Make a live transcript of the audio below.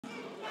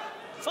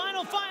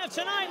Final fight of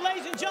tonight,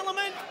 ladies and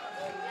gentlemen.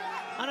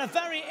 And a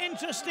very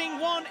interesting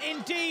one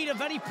indeed. A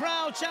very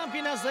proud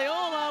champion, as they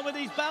all are with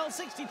these belts.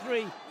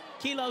 63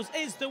 kilos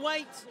is the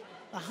weight.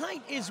 The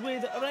height is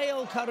with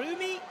Wail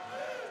Karroumi.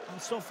 And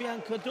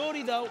Soufiane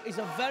Kaddouri, though, is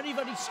a very,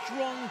 very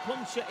strong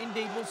puncher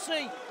indeed. We'll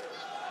see.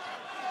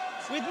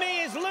 With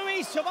me is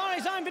Luis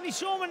Tavares. I'm Vinny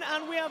Shawman,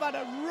 and we have had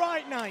a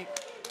right night.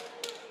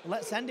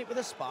 Let's end it with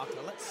a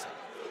sparkler. Let's see.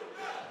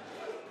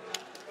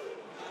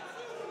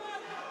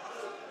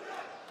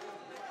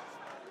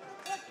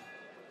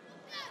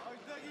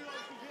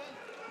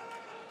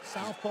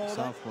 Southpaw,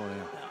 Southpaw,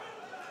 yeah.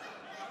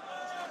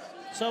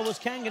 So was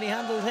Kang, and he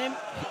handled him.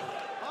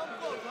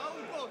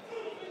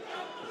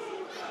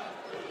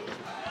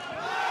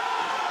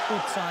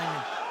 Good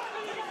timing.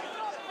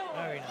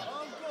 Very nice.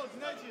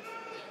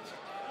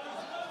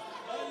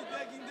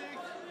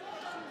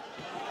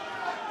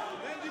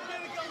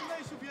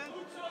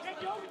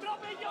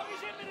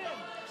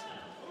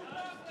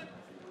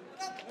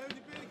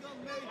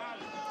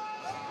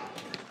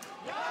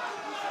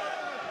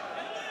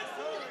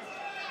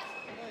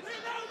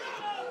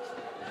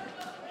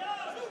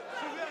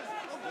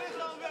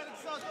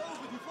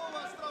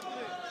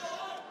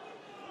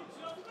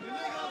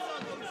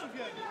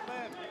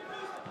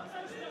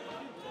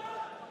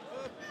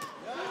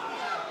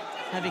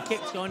 Heavy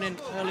kicks going in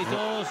early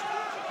doors.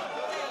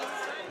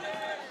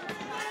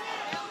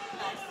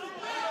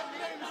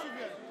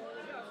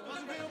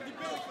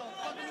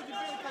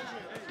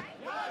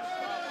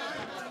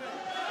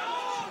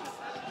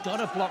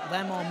 Gotta block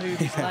them or move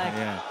his leg.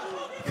 Yeah,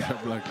 gotta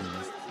block him.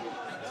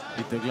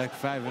 He took like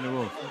 5 in a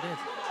row. He did.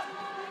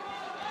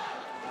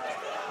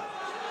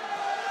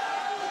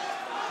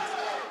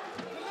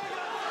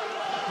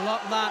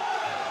 Block that.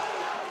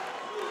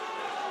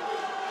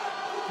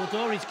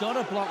 Kaddouri's got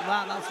to block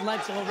that. That's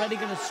legs already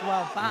going to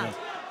swell bad. Yeah.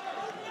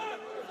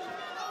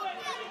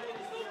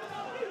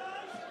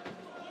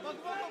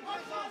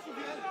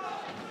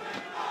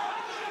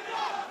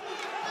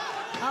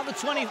 Out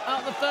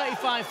the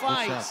 35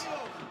 fights,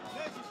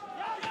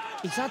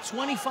 he's had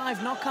 25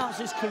 knockouts,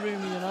 this Karroumi,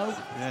 you know.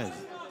 Yes.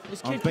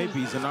 This On paper,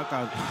 he's a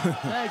knockout.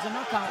 Yeah, he's a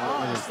knockout.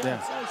 Oh,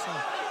 yeah. So.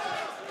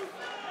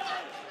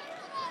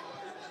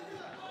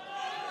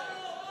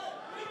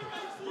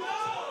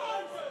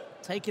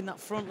 Taking that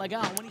front leg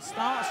out. When he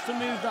starts to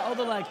move that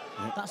other leg,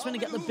 that's when he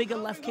get the bigger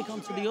left kick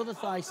onto the other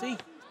thigh. See?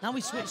 Now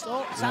he switched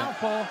up,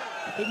 southpaw.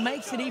 It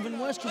makes it even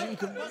worse because you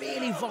can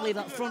really volley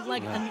that front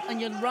leg, and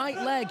your right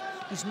leg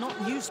is not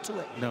used to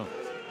it. No.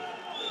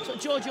 So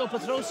Giorgio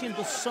Petrosian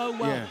does so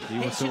well. Yeah, he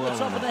was so hits you at the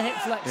top of the hip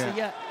flexor,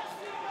 yeah.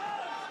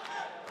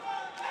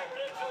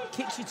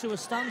 Kicks you to a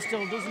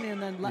standstill, doesn't he,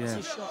 and then lets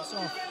his shots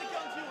off.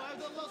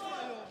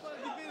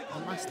 A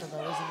master,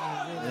 though, isn't he?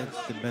 Really?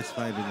 That's the best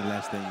fight in the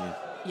last 10 years.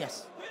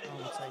 Yes, I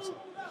would say so.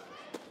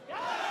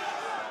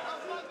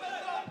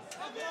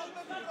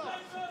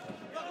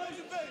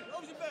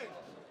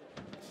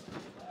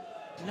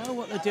 You know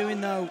what they're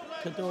doing, though,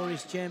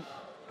 Kaddouri's gym?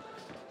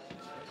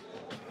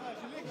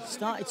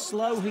 Started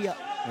slow here.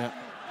 Yeah.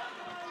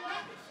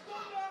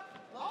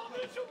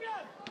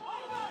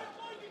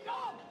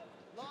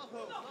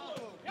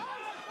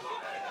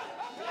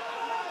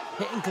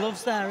 Hitting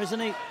gloves there, isn't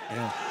he?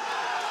 Yeah.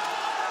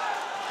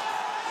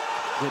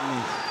 Good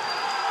knee.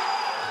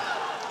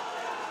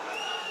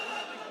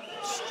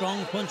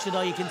 Strong puncher,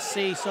 though, you can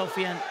see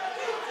Soufiane.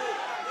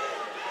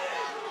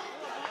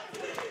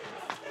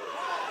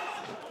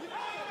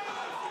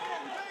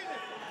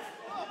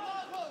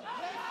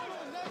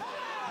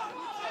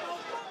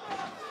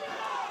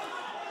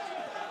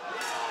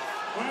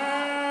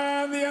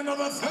 And the end of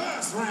the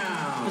first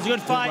round. It was a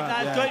good fight.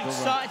 Good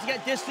started to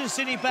get distance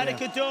in it better.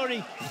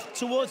 Kaddouri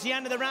towards the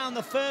end of the round.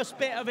 The first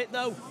bit of it,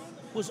 though,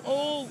 was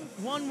all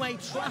one-way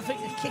traffic,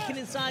 kicking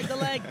inside the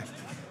leg.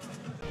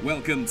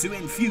 Welcome to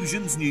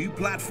Enfusion's new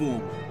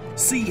platform.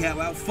 See how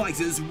our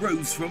fighters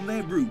rose from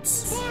their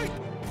roots.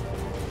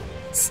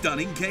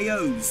 Stunning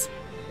KOs.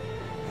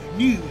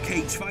 New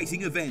cage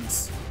fighting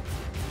events.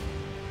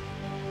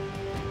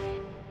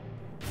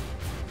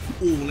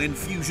 All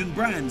Enfusion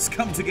brands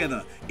come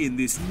together in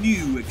this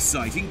new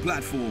exciting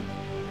platform.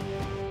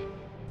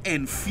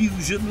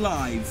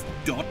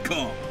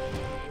 EnfusionLive.com.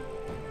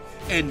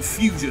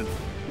 Enfusion,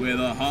 where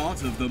the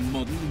heart of the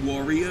modern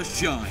warrior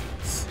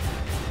shines.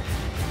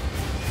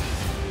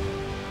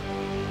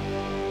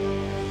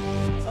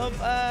 Of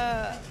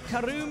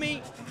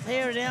Karroumi,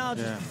 here they are,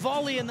 just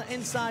volleying the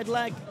inside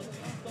leg.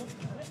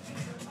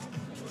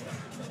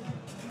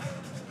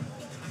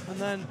 And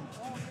then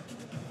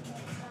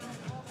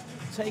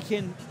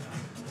taking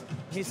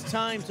his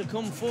time to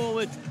come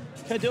forward,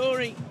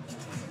 Kaddouri.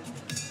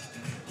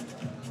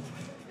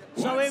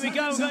 So here we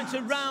go, we're going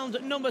to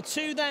round number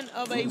 2 then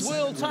of a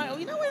world title.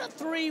 You know, we're at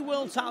 3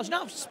 world titles. You know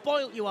how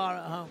spoilt you are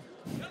at home.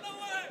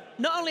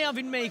 Not only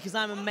having me, because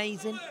I'm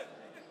amazing,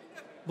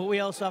 but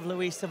we also have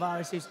Luis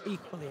Tavares, who's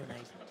equally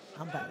amazing.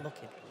 I'm better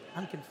looking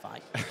and can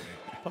fight.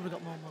 Probably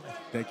got more money.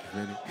 Thank you,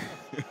 Vinny.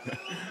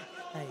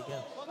 There you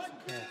go.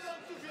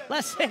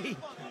 Let's see.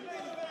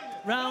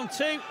 Round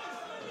 2.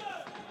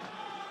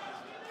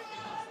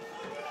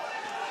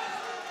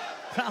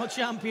 proud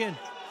champion.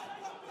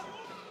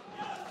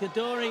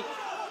 Kaddouri,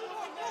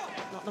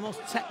 not the most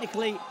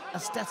technically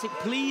aesthetic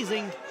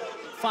pleasing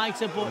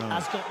fighter, but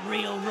has got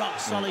real rock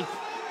solid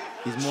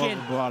He's more chin.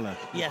 of a brawler.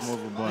 Yes, more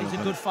of a brawler, he's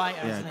a good fighter,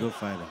 yeah, isn't he? good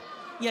fighter.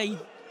 Yeah,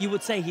 you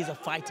would say he's a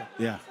fighter.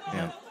 Yeah, You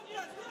yeah. know?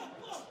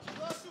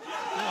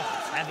 Oh,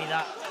 it's heavy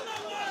that.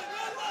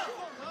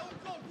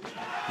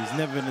 He's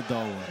never in a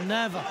dull one.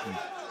 Never.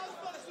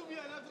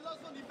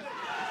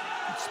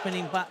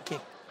 Spinning back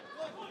kick.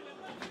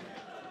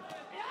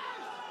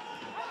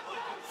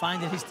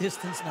 Finding his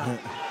distance now.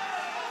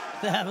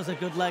 That was a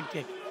good leg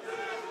kick.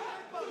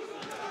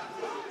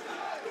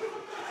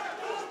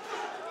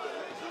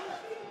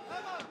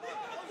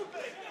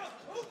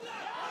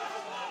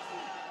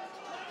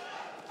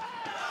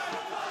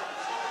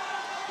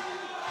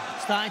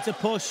 Starting to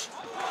push.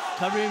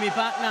 Karroumi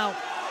back now.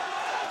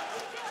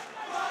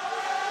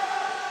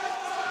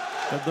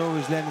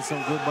 Kaddouri's landing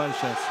some good body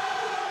shots.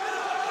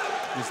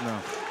 Just now.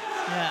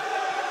 Yeah.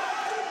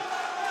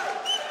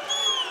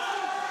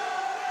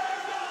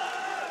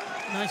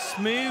 Nice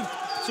move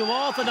to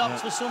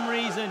orthodox for some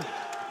reason.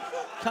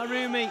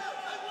 Karroumi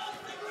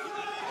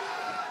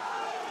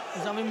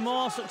is having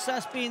more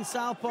success being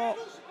southpaw.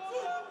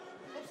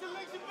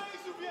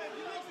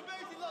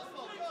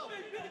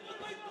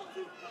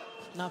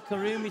 Now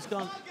Karroumi's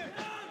gone.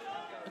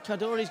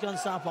 Kaddouri's gone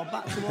southpaw,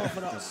 back to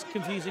orthodox,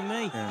 confusing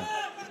me. Yeah.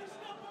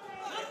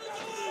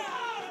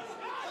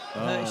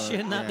 Hurt his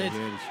shin, that did.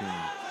 Hurt his shin.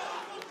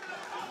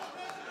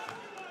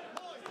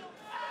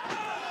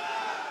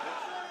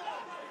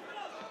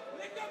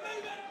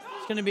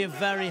 It's going to be a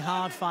very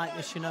hard fight,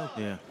 this, you know.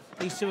 Yeah.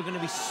 These two are going to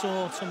be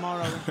sore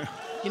tomorrow.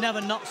 You're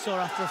never not sore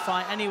after a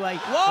fight anyway.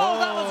 Whoa,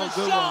 that was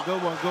a shot.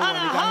 Good one. And a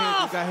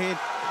half. He got hit.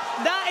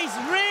 That is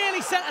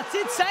really set. I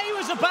did say he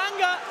was a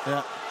banger.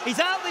 Yeah. He's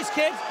out, this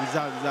kid. He's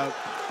out.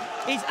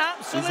 He's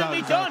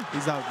absolutely done.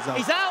 He's out.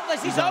 He's out.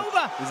 This is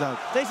over. He's out.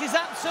 This is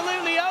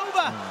absolutely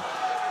over.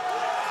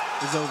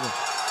 It's over.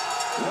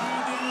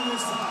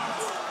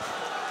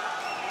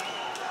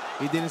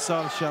 He didn't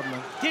saw the shot,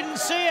 man. Didn't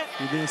see it.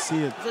 He didn't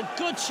see it. It's a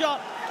good shot.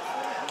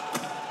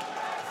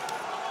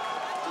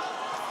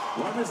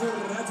 What is the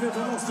referee for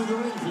us to the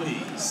ring,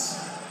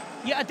 please?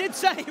 Yeah, I did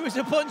say he was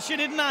a puncher,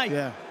 didn't I?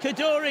 Yeah.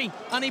 Kaddouri,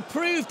 and he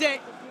proved it.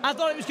 I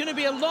thought it was going to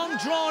be a long,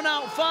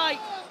 drawn-out fight,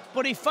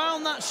 but he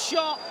found that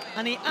shot,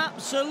 and he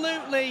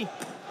absolutely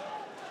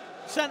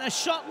sent a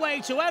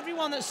shockwave to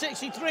everyone that's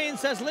 63 and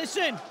says,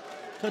 listen,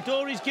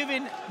 Kaddouri's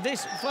giving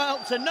this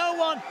belt to no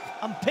one,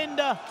 and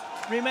Pinder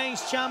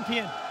remains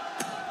champion.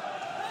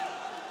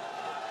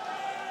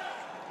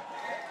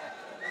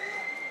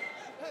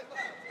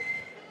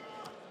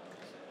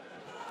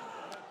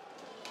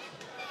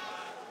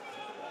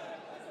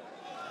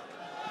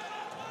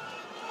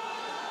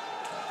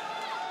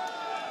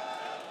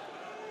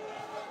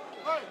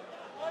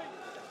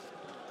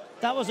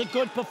 That was a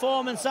good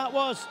performance, that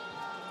was.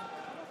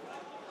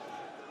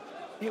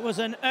 It was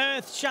an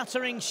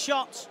earth-shattering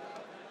shot.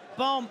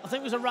 Bomb, I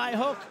think it was a right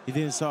hook. He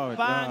didn't saw it.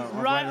 Bang,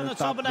 right on the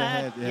top of the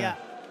head. Yeah.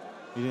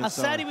 I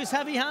said he was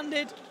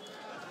heavy-handed.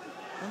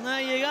 And there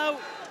you go.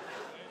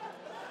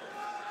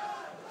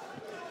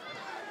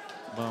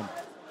 Bomb.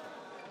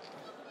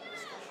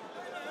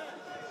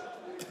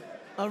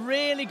 A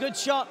really good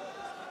shot.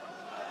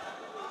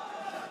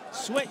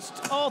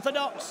 Switched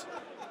orthodox.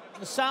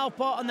 The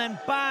southpaw, and then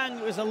bang,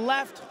 it was a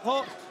left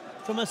hook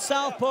from a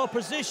southpaw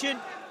position,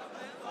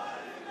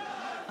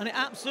 and it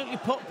absolutely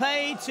put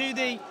paid to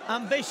the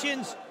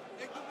ambitions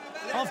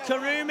of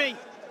Karroumi,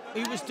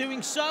 who was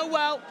doing so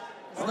well.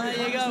 There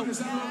you go.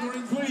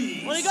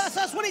 Well,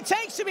 that's what it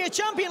takes to be a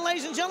champion,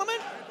 ladies and gentlemen.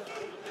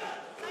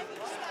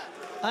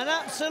 An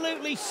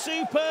absolutely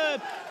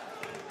superb.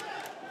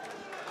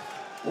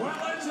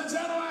 Well, ladies and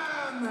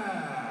gentlemen,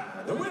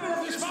 the winner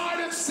of this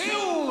fight is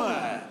still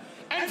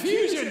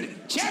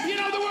Enfusion champion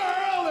of the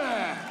world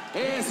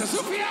is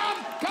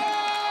Soufiane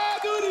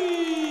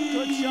Kaddouri.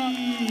 Good shot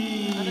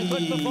and a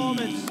good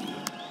performance.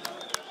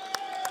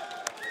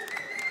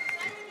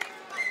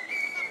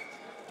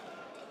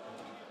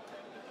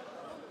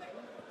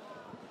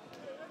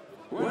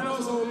 Well,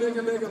 also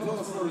big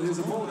applause for his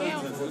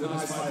opponent for the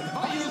nice fight,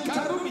 Wail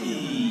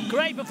Karroumi.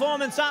 Great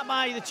performance that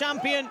by the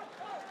champion.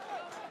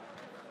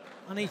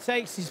 And he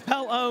takes his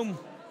belt home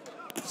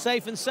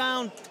safe and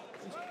sound.